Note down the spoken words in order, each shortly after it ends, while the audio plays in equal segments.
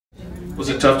Was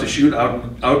it tough to shoot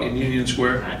out in Union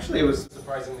Square? Actually, it was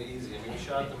surprisingly easy. I mean, we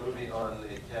shot the movie on the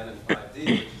Canon 5D, which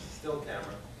is a still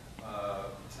camera.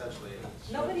 Essentially,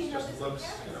 it just looks,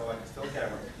 like a still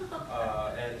camera.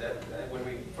 And when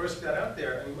we first got out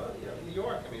there, I mean, well, in New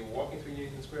York, I mean, walking through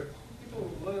Union Square,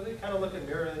 people they kind of look at the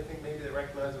mirror and they think maybe they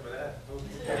recognize it, but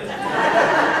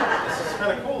this is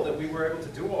kind of cool that we were able to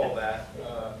do all that,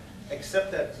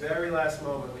 except that very last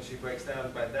moment when she breaks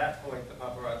down. By that point, the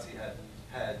paparazzi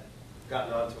had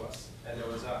gotten onto us, and there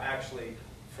was actually,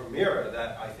 for Mira,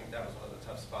 I think that was one of the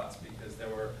tough spots because there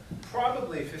were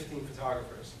probably 15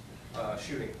 photographers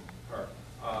shooting her,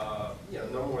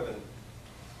 no more than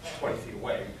 20 feet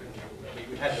away.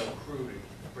 We had no crew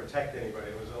to protect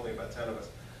anybody. There was only about 10 of us.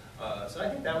 So I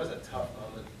think that was a tough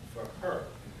moment for her.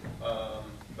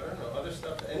 But I don't know, other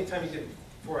stuff, anytime you get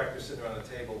 4 actors sitting around a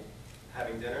table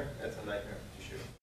having dinner, that's a nightmare to shoot.